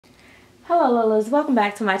Hello Lolas, welcome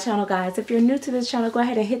back to my channel guys. If you're new to this channel, go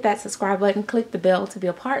ahead and hit that subscribe button, click the bell to be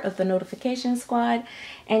a part of the notification squad.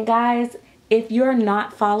 And guys, if you're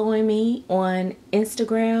not following me on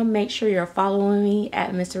Instagram, make sure you're following me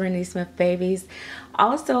at Miss Serenity Smith Babies.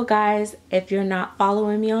 Also guys, if you're not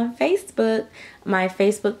following me on Facebook, my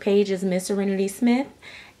Facebook page is Miss Serenity Smith,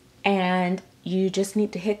 and you just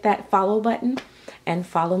need to hit that follow button and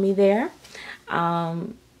follow me there.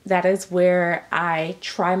 That is where I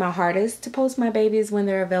try my hardest to post my babies when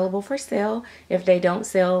they're available for sale, if they don't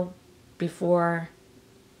sell before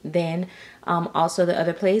then. Also, the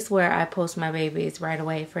other place where I post my babies right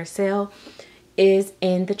away for sale is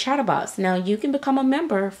in the Chatterbox. Now, you can become a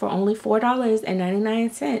member for only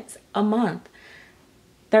 $4.99 a month.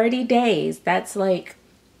 30 days, that's like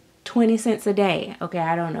 20 cents a day. Okay,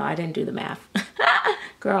 I don't know. I didn't do the math.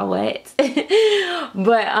 Girl, what?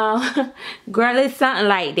 But, girl, it's something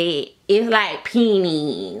like that. It's like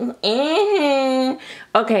pennies.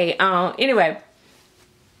 Okay, anyway.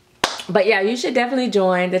 But yeah, you should definitely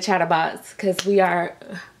join the Chatterbox because we are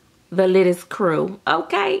the littest crew.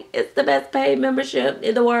 Okay, it's the best paid membership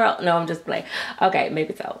in the world. No, I'm just playing. Okay,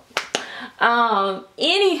 maybe so.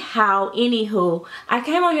 Anywho, I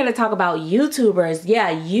came on here to talk about YouTubers.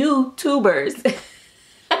 Yeah, YouTubers.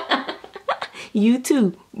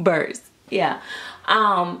 YouTubers. Yeah.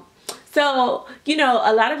 So, you know,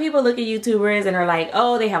 a lot of people look at YouTubers and are like,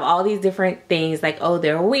 oh, they have all these different things. Like, oh,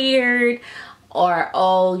 they're weird. Or,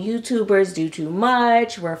 oh, YouTubers do too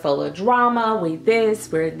much. We're full of drama. We this,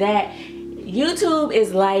 we're that. YouTube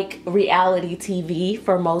is like reality TV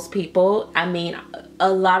for most people. I mean, a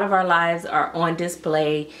lot of our lives are on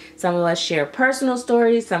display. Some of us share personal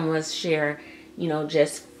stories. Some of us share, you know,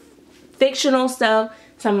 just fictional stuff.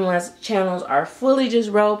 Some of us channels are fully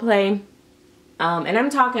just role play. And I'm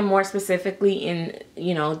talking more specifically in,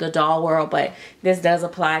 you know, the doll world, but this does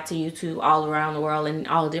apply to YouTube all around the world and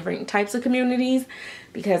all different types of communities,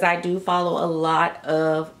 because I do follow a lot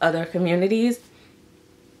of other communities.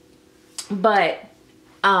 But,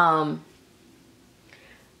 you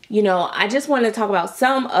know, I just want to talk about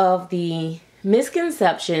some of the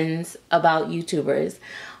misconceptions about YouTubers.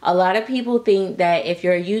 A lot of people think that if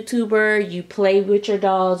you're a YouTuber, you play with your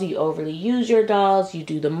dolls, you overly use your dolls, you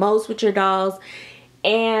do the most with your dolls.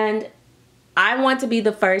 And I want to be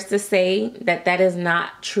the first to say that that is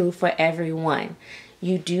not true for everyone.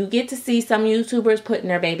 You do get to see some YouTubers putting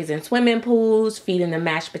their babies in swimming pools, feeding them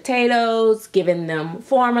mashed potatoes, giving them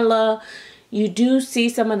formula. You do see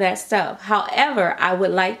some of that stuff. However, I would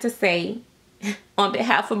like to say, on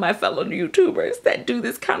behalf of my fellow YouTubers that do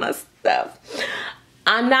this kind of stuff,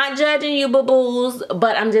 I'm not judging you, boo-boos,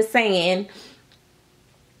 but I'm just saying,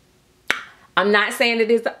 I'm not saying that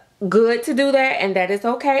it's good to do that and that it's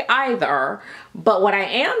okay either. But what I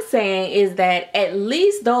am saying is that at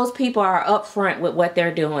least those people are upfront with what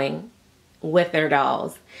they're doing with their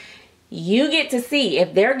dolls. You get to see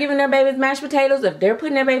if they're giving their babies mashed potatoes, if they're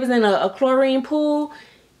putting their babies in a chlorine pool,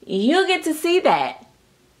 you get to see that.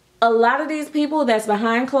 A lot of these people that's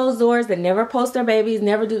behind closed doors that never post their babies,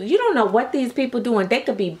 never do, you don't know what these people doing. They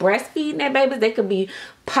could be breastfeeding their babies. They could be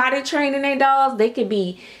potty training their dolls. They could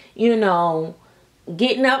be, you know,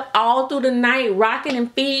 getting up all through the night, rocking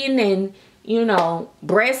and feeding and, you know,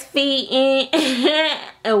 breastfeeding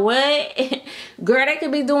and what? Girl, they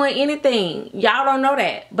could be doing anything. Y'all don't know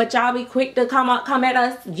that. But y'all be quick to come at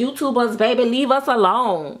us YouTubers, baby. Leave us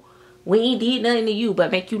alone. We ain't did nothing to you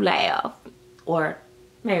but make you laugh. Or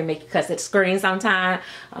maybe make you cuss at the screen sometime.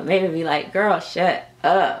 Or maybe be like, girl, shut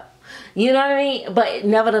up. You know what I mean? But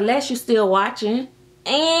nevertheless, you're still watching.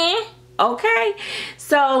 Okay.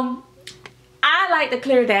 So, I like to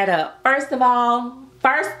clear that up. First of all,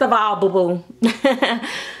 boo-boo.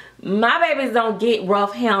 My babies don't get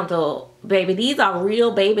rough handled, baby. These are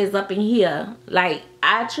real babies up in here. Like,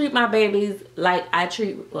 I treat my babies like I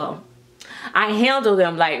handle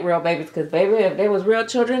them like real babies. Because, baby, if they was real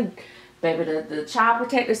children, baby, the Child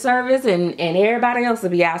Protective Service and everybody else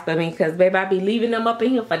would be after me. Because, baby, I be leaving them up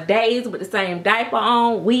in here for days with the same diaper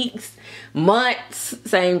on, weeks, months,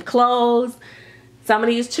 same clothes. Some of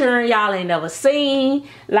these children y'all ain't never seen.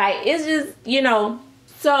 Like, it's just, you know.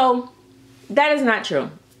 So, that is not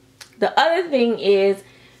true. The other thing is,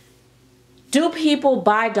 do people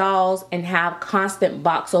buy dolls and have constant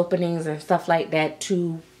box openings and stuff like that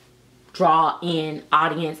to draw in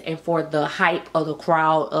audience and for the hype of the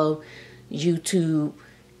crowd of YouTube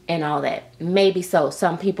and all that? Maybe so.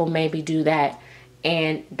 Some people maybe do that,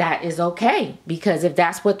 and that is okay, because if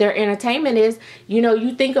that's what their entertainment is, you know,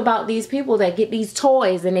 you think about these people that get these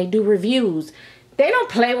toys and they do reviews. they don't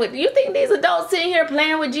play with, you think these adults sitting here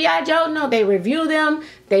playing with G.I. Joe? No, they review them,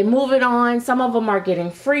 they move it on. Some of them are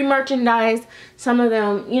getting free merchandise. Some of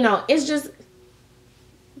them, you know, it's just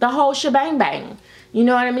the whole shebang bang. You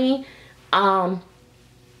know what I mean?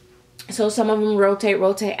 So some of them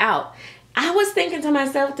rotate out. I was thinking to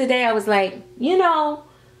myself today, I was like, you know,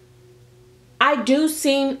 I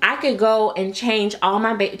could go and change all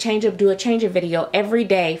my, do a change of video every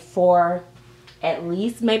day for at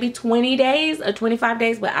least maybe 20 days or 25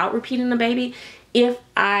 days without repeating the baby if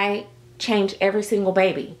I change every single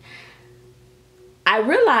baby. I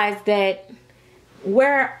realized that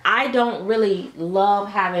where I don't really love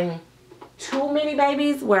having too many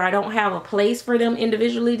babies, where I don't have a place for them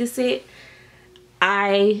individually to sit,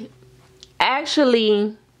 I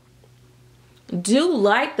actually do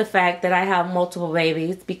like the fact that I have multiple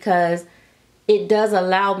babies, because it does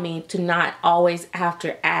allow me to not always have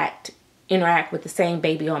to interact with the same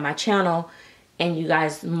baby on my channel, and you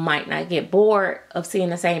guys might not get bored of seeing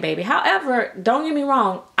the same baby. However, don't get me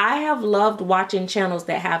wrong, I have loved watching channels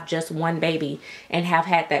that have just one baby and have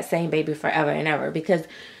had that same baby forever and ever, because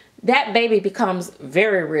that baby becomes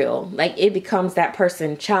very real. Like, it becomes that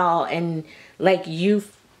person's child, and like,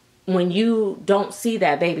 when you don't see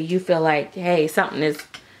that baby, you feel like, hey, something is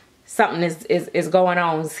going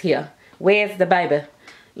on here. Where's the baby?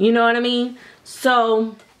 You know what I mean?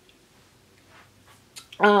 So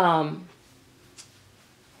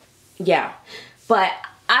yeah, but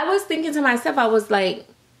I was thinking to myself, I was like,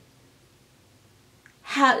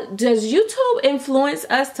 how does YouTube influence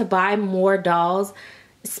us to buy more dolls,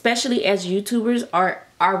 especially as YouTubers?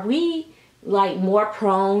 Are we like more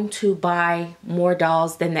prone to buy more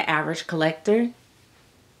dolls than the average collector?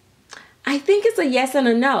 I think it's a yes and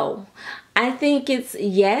a no. I think it's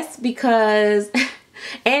yes, because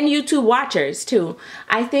and YouTube watchers too.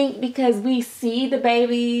 I think because we see the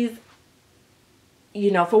babies, you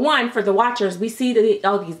know, for one, for the watchers, we see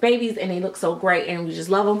all these babies and they look so great and we just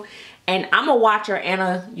love them. And I'm a watcher and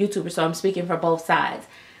a YouTuber, so I'm speaking for both sides.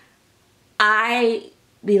 I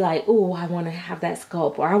be like, oh, I want to have that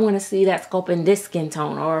sculpt, or I want to see that sculpt in this skin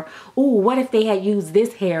tone, or oh, what if they had used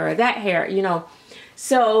this hair or that hair, you know?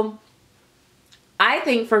 So I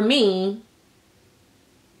think for me,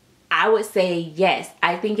 I would say yes.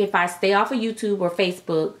 I think if I stay off of YouTube or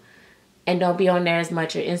Facebook and don't be on there as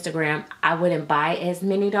much, or Instagram, I wouldn't buy as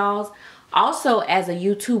many dolls. Also, as a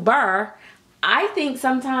YouTuber, I think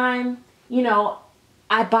sometimes, you know,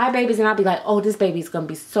 I buy babies and I'll be like, oh, this baby's gonna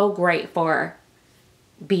be so great for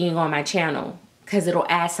being on my channel because it'll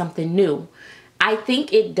add something new. I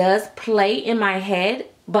think it does play in my head,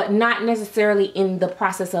 but not necessarily in the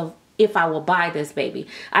process of if I will buy this baby.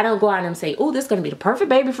 I don't go out and say, oh, this is gonna be the perfect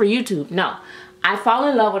baby for YouTube. No, I fall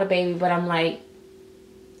in love with a baby, but I'm like,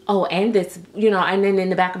 oh, and this, you know, and then in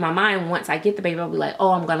the back of my mind, once I get the baby, I'll be like,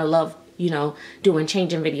 oh, I'm gonna love, you know, doing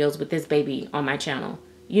changing videos with this baby on my channel.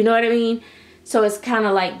 You know what I mean? So it's kind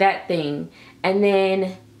of like that thing. And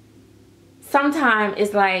then sometimes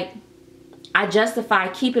it's like I justify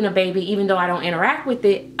keeping a baby even though I don't interact with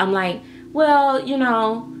it. I'm like, well, you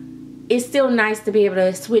know, it's still nice to be able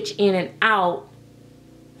to switch in and out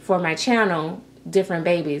for my channel, different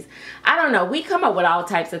babies. I don't know. We come up with all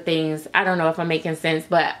types of things. I don't know if I'm making sense,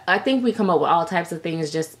 but I think we come up with all types of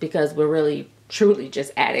things just because we're really, truly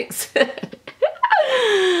just addicts. Girl,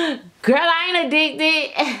 I ain't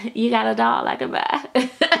addicted. You got a doll I can buy.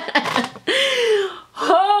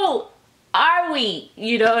 Who are we?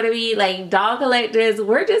 You know what I mean? Like, doll collectors,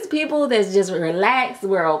 we're just people that's just relaxed.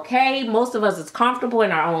 We're okay. Most of us is comfortable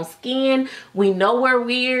in our own skin. We know we're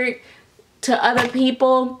weird to other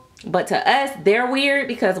people, but to us, they're weird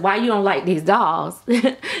because why you don't like these dolls?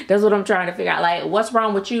 That's what I'm trying to figure out. Like, what's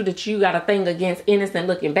wrong with you that you got a thing against innocent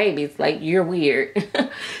looking babies? Like, you're weird.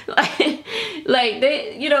 like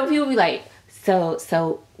they, you know, people be like,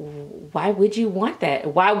 so why would you want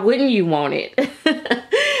that? Why wouldn't you want it?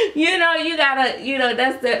 You know, you gotta, you know,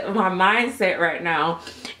 that's my mindset right now.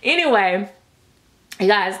 Anyway, you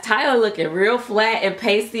guys, Tyler looking real flat and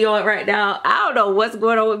pasty on it right now. I don't know what's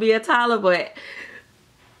going on with me and Tyler, but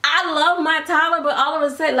I love my Tyler, but all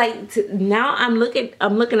of a sudden, like, now I'm looking,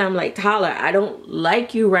 I'm like, Tyler, I don't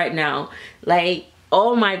like you right now. Like,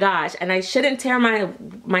 oh my gosh. And I shouldn't tear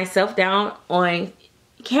myself down on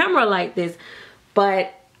camera like this,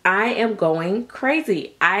 but I am going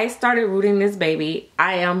crazy. I started rooting this baby.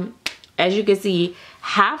 I am, as you can see,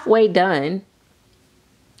 halfway done.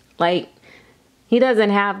 Like, he doesn't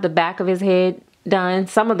have the back of his head done.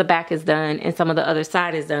 Some of the back is done and some of the other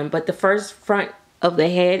side is done, but the first front of the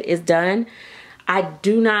head is done. I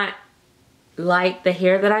do not like the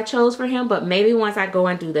hair that I chose for him, but maybe once I go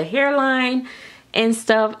and do the hairline and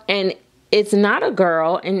stuff, and it's not a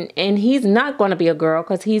girl, and he's not going to be a girl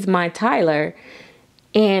because he's my Tyler.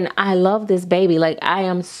 And I love this baby. Like, I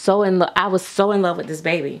am so in love. I was so in love with this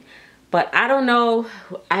baby. But I don't know.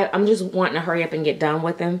 I'm just wanting to hurry up and get done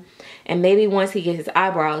with him. And maybe once he gets his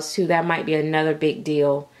eyebrows too, that might be another big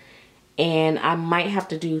deal. And I might have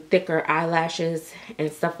to do thicker eyelashes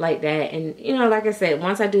and stuff like that. And, you know, like I said,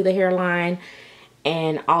 once I do the hairline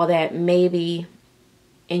and all that, maybe...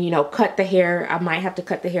 And, you know, cut the hair. I might have to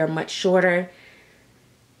cut the hair much shorter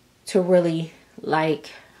to really, like,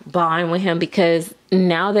 bond with him. Because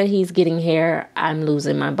now that he's getting hair, I'm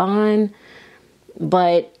losing my bond.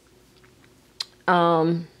 But,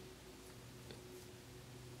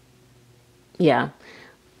 yeah.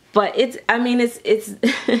 But it's, I mean, it's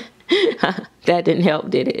that didn't help,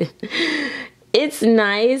 did it? It's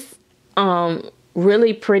nice.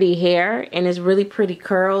 Really pretty hair. And it's really pretty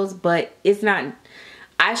curls. But it's not...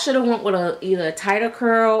 I should have went with either a tighter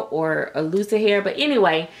curl or a looser hair. But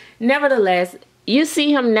anyway, nevertheless, you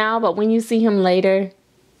see him now, but when you see him later,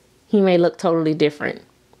 he may look totally different.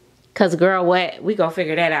 Cause girl, what? We gonna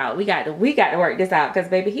figure that out. We got to work this out. Cause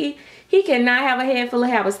baby, he cannot have a head full of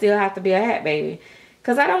hair but still have to be a hat baby.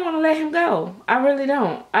 Cause I don't want to let him go. I really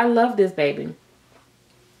don't. I love this baby.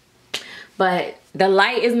 But the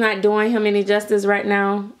light is not doing him any justice right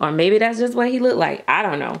now. Or maybe that's just what he looked like. I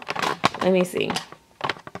don't know. Let me see.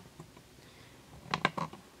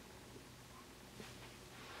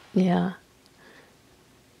 Yeah,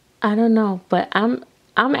 I don't know, but I'm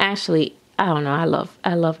actually, I don't know.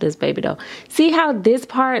 I love this baby though. See how this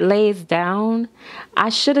part lays down? I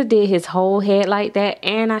should have did his whole head like that,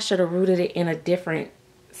 and I should have rooted it in a different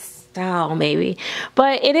style maybe.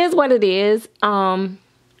 But it is what it is.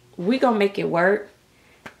 We gonna make it work.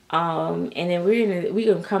 And then we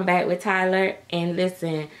gonna come back with Tyler, and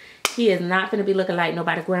listen. He is not going to be looking like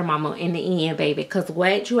nobody grandmama in the end, baby. Because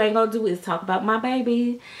what you ain't going to do is talk about my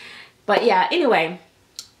baby. But yeah, anyway.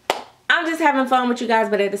 I'm just having fun with you guys.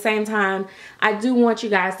 But at the same time, I do want you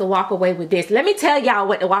guys to walk away with this. Let me tell y'all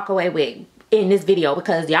what to walk away with in this video.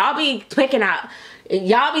 Because y'all be picking out.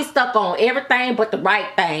 Y'all be stuck on everything but the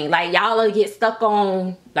right thing. Like y'all will get stuck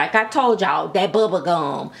on, like I told y'all, that bubble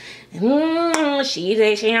gum. She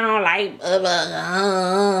said she don't like bubble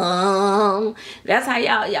gum. That's how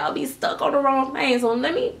y'all be stuck on the wrong thing. So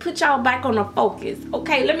let me put y'all back on the focus.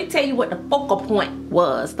 Okay, let me tell you what the focal point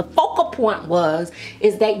was. The focal point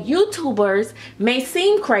is that YouTubers may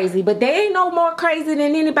seem crazy, but they ain't no more crazy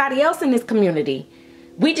than anybody else in this community.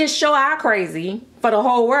 We just show our crazy for the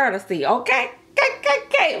whole world to see, okay?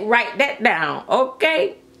 Okay, write that down,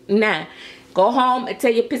 okay? Now, go home and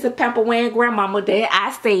tell your piece of pamper wearing grandmama that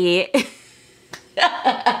I said.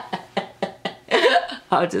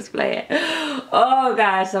 I'll just play it. Oh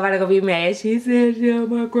gosh, somebody gonna be mad. She said, yeah,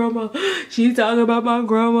 my grandma. She's talking about my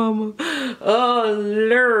grandmama. Oh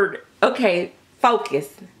Lord. Okay,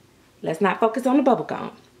 focus. Let's not focus on the bubble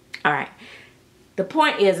gum. All right. The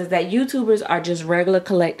point is that YouTubers are just regular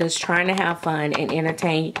collectors trying to have fun and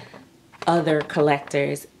entertain other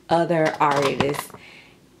collectors, other artists,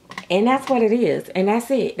 and that's what it is, and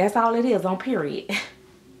that's it. That's all it is, on period.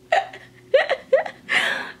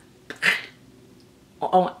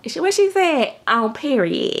 On what she said, on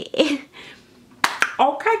period.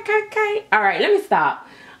 Okay. All right, let me stop.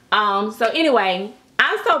 So anyway,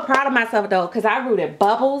 I'm so proud of myself though, because I rooted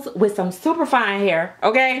Bubbles with some super fine hair.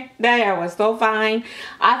 Okay, that hair was so fine.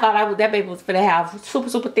 I thought that baby was gonna have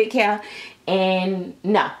super thick hair, and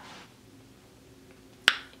no.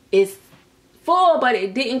 It's full, but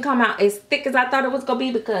it didn't come out as thick as I thought it was gonna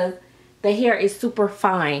be because the hair is super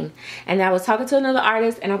fine. And I was talking to another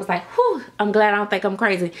artist and I was like, whew, I'm glad I don't think I'm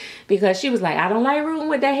crazy. Because she was like, I don't like rooting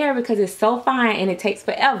with that hair because it's so fine and it takes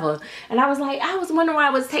forever. And I was like, I was wondering why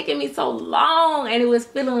it was taking me so long, and it was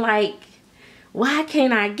feeling like, why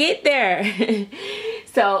can't I get there?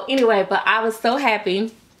 So anyway, but I was so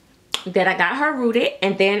happy that I got her rooted,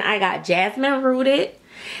 and then I got Jasmine rooted.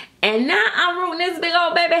 And now I'm rooting this big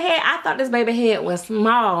old baby head. I thought this baby head was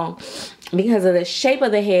small because of the shape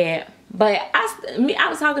of the head. But I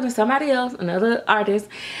was talking to somebody else, another artist.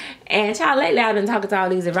 And child, lately I've been talking to all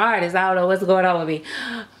these different artists. I don't know what's going on with me.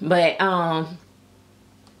 But I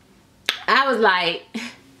was like,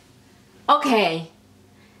 okay,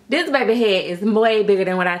 this baby head is way bigger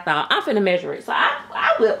than what I thought. I'm finna measure it. So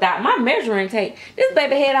I whipped out my measuring tape. This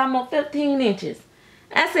baby head almost 15 inches.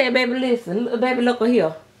 I said, baby, listen, baby, look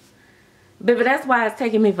here. Baby, that's why it's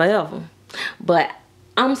taking me forever. But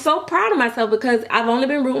I'm so proud of myself because I've only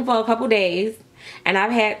been rooting for a couple days. And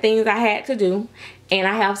I've had things I had to do. And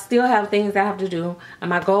I still have things I have to do. And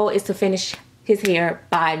my goal is to finish his hair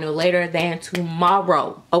by no later than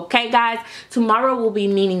tomorrow. Okay, guys? Tomorrow will be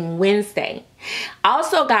meaning Wednesday.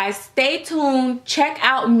 Also, guys, stay tuned. Check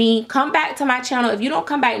out me. Come back to my channel. If you don't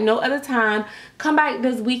come back no other time, come back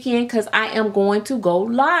this weekend because I am going to go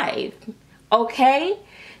live. Okay?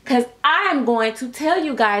 Because I am going to tell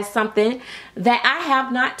you guys something that I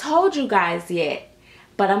have not told you guys yet.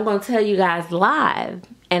 But I'm going to tell you guys live.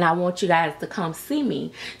 And I want you guys to come see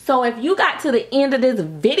me. So if you got to the end of this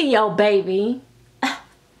video, baby,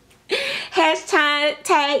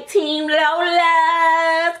 hashtag Team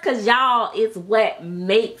Lolas, because y'all is what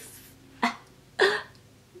makes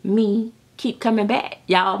me keep coming back.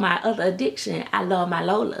 Y'all, my other addiction. I love my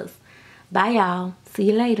Lolas. Bye, y'all. See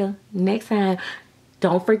you later. Next time.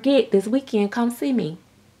 Don't forget, this weekend, come see me.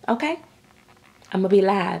 Okay? I'm going to be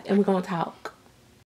live and we're going to talk.